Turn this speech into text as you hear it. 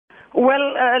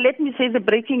Well, let me say the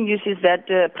breaking news is that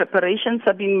preparations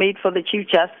are being made for the Chief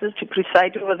Justice to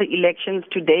preside over the elections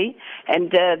today, and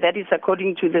that is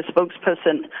according to the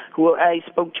spokesperson who I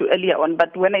spoke to earlier on.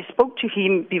 But when I spoke to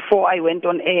him before I went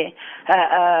on air,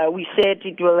 we said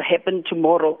it will happen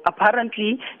tomorrow.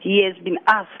 Apparently, he has been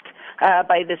asked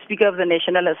by the Speaker of the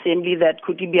National Assembly that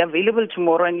could he be available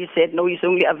tomorrow, and he said no, he's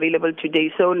only available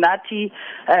today. So Nathi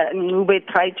Ncube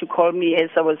tried to call me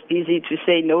as I was busy to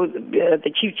say no,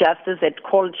 the Chief Justice had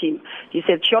called him. He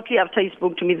said shortly after he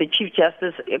spoke to me, the Chief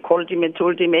Justice called him and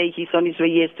told him, hey, he's on his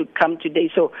way, he has to come today.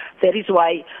 So that is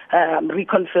why I'm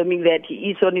reconfirming that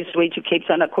he is on his way to Cape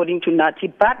Town according to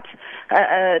Nathi, but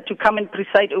to come and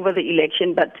preside over the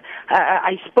election. But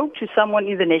I spoke to someone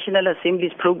in the National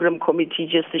Assembly's Program Committee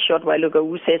just a short while ago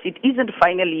who says it isn't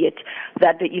final yet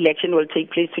that the election will take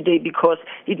place today because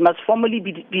it must formally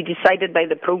be decided by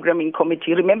the Programming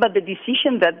Committee. Remember, the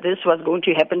decision that this was going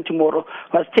to happen tomorrow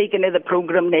was taken at the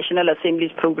National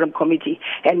Assembly's Program Committee.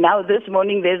 And now this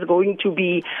morning there's going to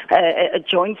be a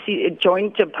joint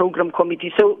Program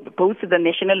Committee. So both the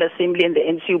National Assembly and the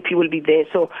NCOP will be there.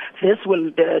 So this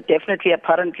will definitely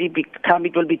apparently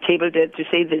it will be tabled to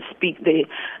say the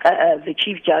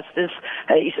Chief Justice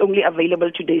is only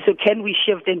available today. So can we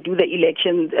shift and do the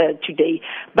election today?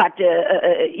 But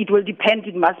it will depend.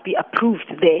 It must be approved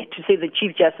there to say the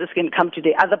Chief Justice can come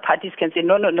today. Other parties can say,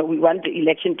 no, we want the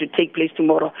election to take place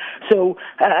tomorrow. So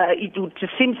it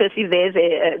seems as if there's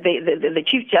the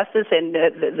Chief Justice and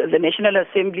the National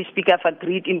Assembly Speaker have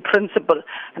agreed in principle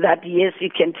that, yes,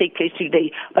 it can take place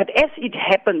today. But as it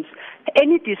happens,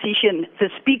 any decision, the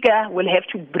Speaker will have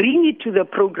to bring it to the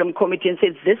Program Committee and say,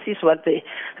 this is what the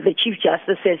Chief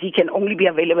Justice says, he can only be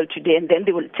available today, and then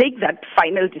they will take that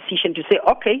final decision to say,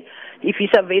 okay, if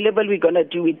he's available, we're going to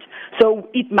do it. So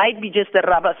it might be just a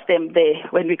rubber stamp there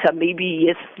when we come. Maybe,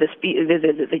 yes,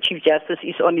 the Chief Justice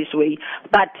is on his way,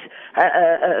 but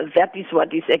that is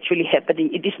what is actually happening.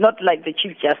 It is not like the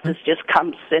Chief Justice just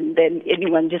comes and then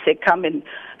anyone just say, come and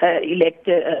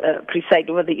preside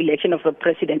over the election of the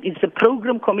President. It's the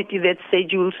Program Committee that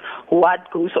schedules what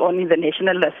goes on in the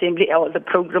National Assembly or the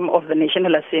program of the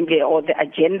National Assembly or the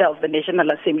agenda of the National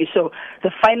Assembly. So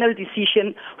the final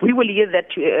decision, we will hear that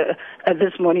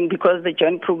this morning because the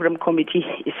Joint Program Committee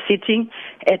is sitting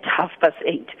at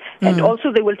 8:30. And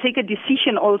also they will take a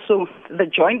decision also, the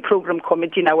Joint Program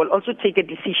Committee now will also take a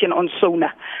decision on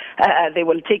SONA. They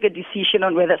will take a decision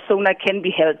on whether SONA can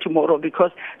be held tomorrow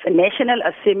because the National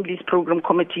Assembly's Program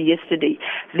Committee yesterday,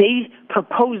 they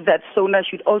proposed that SONA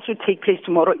should also take place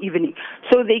tomorrow evening.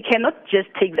 So they cannot just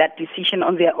take that decision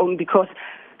on their own because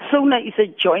SONA is a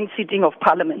joint sitting of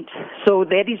Parliament. So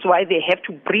that is why they have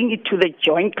to bring it to the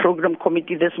Joint Program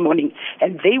Committee this morning.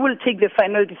 And they will take the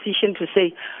final decision to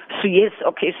say, so yes,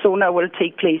 okay, SONA will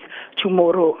take place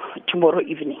tomorrow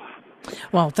evening.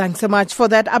 Well, thanks so much for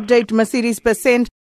that update, Mercedes Besent.